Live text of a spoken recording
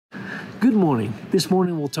Good morning. This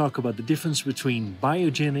morning we'll talk about the difference between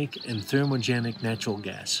biogenic and thermogenic natural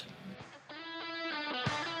gas.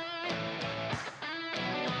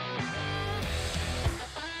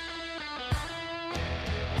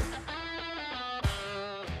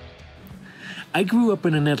 I grew up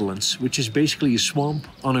in the Netherlands, which is basically a swamp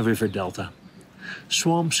on a river delta.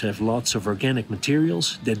 Swamps have lots of organic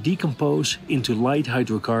materials that decompose into light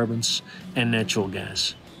hydrocarbons and natural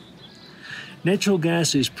gas. Natural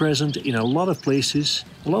gas is present in a lot of places,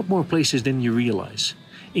 a lot more places than you realize,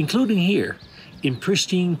 including here, in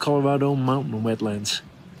pristine Colorado mountain wetlands.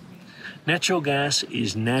 Natural gas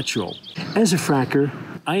is natural. As a fracker,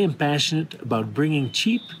 I am passionate about bringing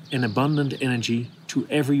cheap and abundant energy to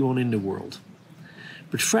everyone in the world.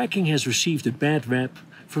 But fracking has received a bad rap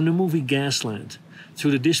from the movie Gasland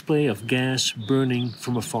through the display of gas burning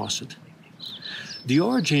from a faucet. The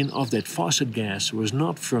origin of that faucet gas was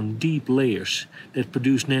not from deep layers that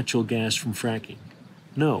produce natural gas from fracking.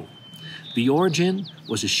 No, the origin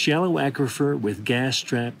was a shallow aquifer with gas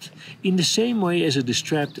trapped in the same way as it is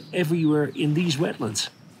trapped everywhere in these wetlands.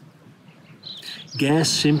 Gas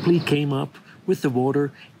simply came up with the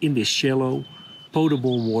water in this shallow,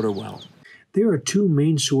 potable water well. There are two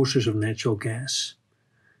main sources of natural gas.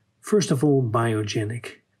 First of all,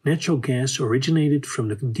 biogenic. Natural gas originated from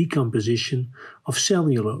the decomposition of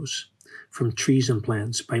cellulose from trees and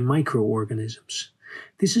plants by microorganisms.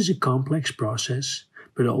 This is a complex process,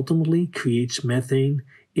 but ultimately creates methane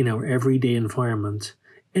in our everyday environment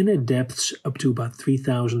and at depths up to about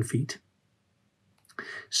 3,000 feet.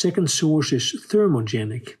 Second source is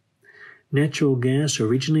thermogenic. Natural gas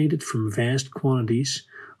originated from vast quantities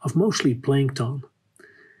of mostly plankton,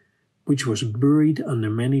 which was buried under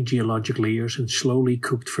many geologic layers and slowly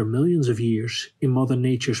cooked for millions of years in Mother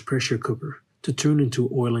Nature's pressure cooker to turn into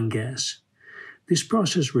oil and gas. This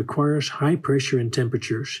process requires high pressure and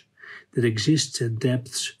temperatures that exist at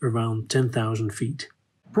depths around 10,000 feet.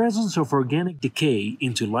 Presence of organic decay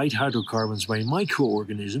into light hydrocarbons by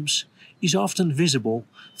microorganisms is often visible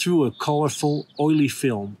through a colorful, oily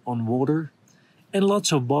film on water and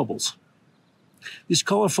lots of bubbles. This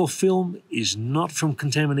colorful film is not from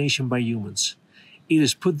contamination by humans. It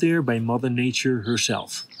is put there by Mother Nature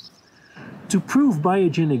herself. To prove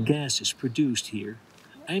biogenic gas is produced here,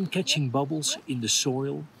 I am catching bubbles in the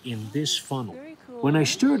soil in this funnel. Cool. When I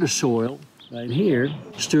stir the soil, right here,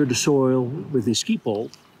 stir the soil with a ski pole,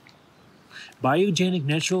 biogenic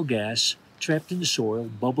natural gas trapped in the soil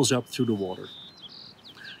bubbles up through the water.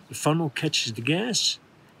 The funnel catches the gas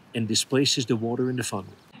and displaces the water in the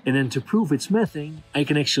funnel. And then to prove it's methane, I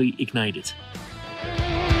can actually ignite it.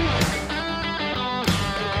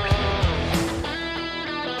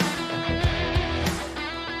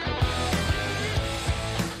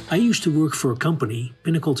 I used to work for a company,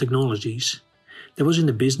 Pinnacle Technologies, that was in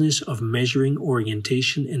the business of measuring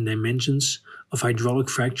orientation and dimensions of hydraulic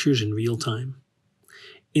fractures in real time.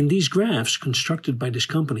 In these graphs constructed by this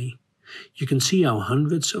company, you can see how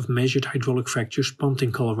hundreds of measured hydraulic fractures pumped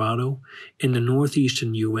in Colorado in the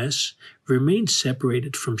northeastern US remain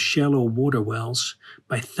separated from shallow water wells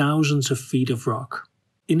by thousands of feet of rock.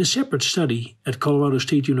 In a separate study at Colorado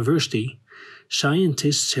State University,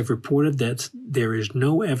 scientists have reported that there is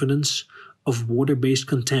no evidence of water-based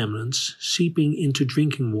contaminants seeping into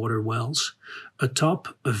drinking water wells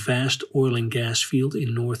atop a vast oil and gas field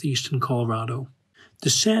in northeastern Colorado. The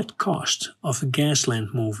sad cost of a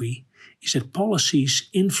Gasland movie is that policies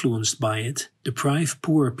influenced by it deprive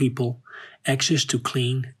poorer people access to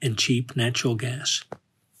clean and cheap natural gas.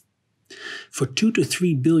 For 2 to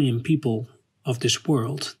 3 billion people of this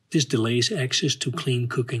world, this delays access to clean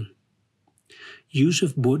cooking. Use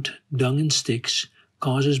of wood, dung and sticks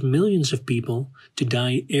causes millions of people to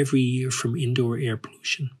die every year from indoor air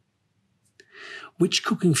pollution. Which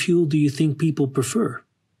cooking fuel do you think people prefer?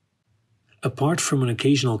 Apart from an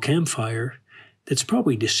occasional campfire, that's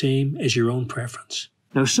probably the same as your own preference.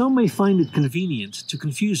 Now, some may find it convenient to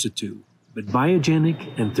confuse the two, but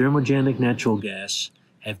biogenic and thermogenic natural gas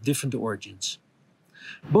have different origins.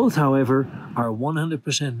 Both, however, are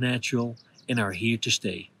 100% natural and are here to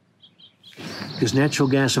stay. Because natural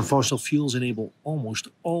gas and fossil fuels enable almost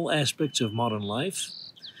all aspects of modern life,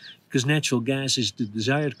 because natural gas is the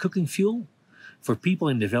desired cooking fuel for people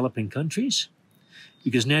in developing countries,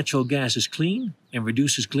 because natural gas is clean and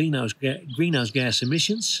reduces greenhouse gas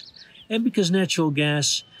emissions, and because natural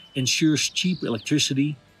gas ensures cheap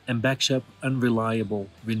electricity and backs up unreliable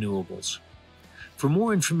renewables. For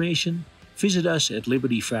more information, visit us at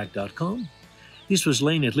libertyfrac.com. This was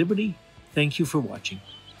Lane at Liberty. Thank you for watching.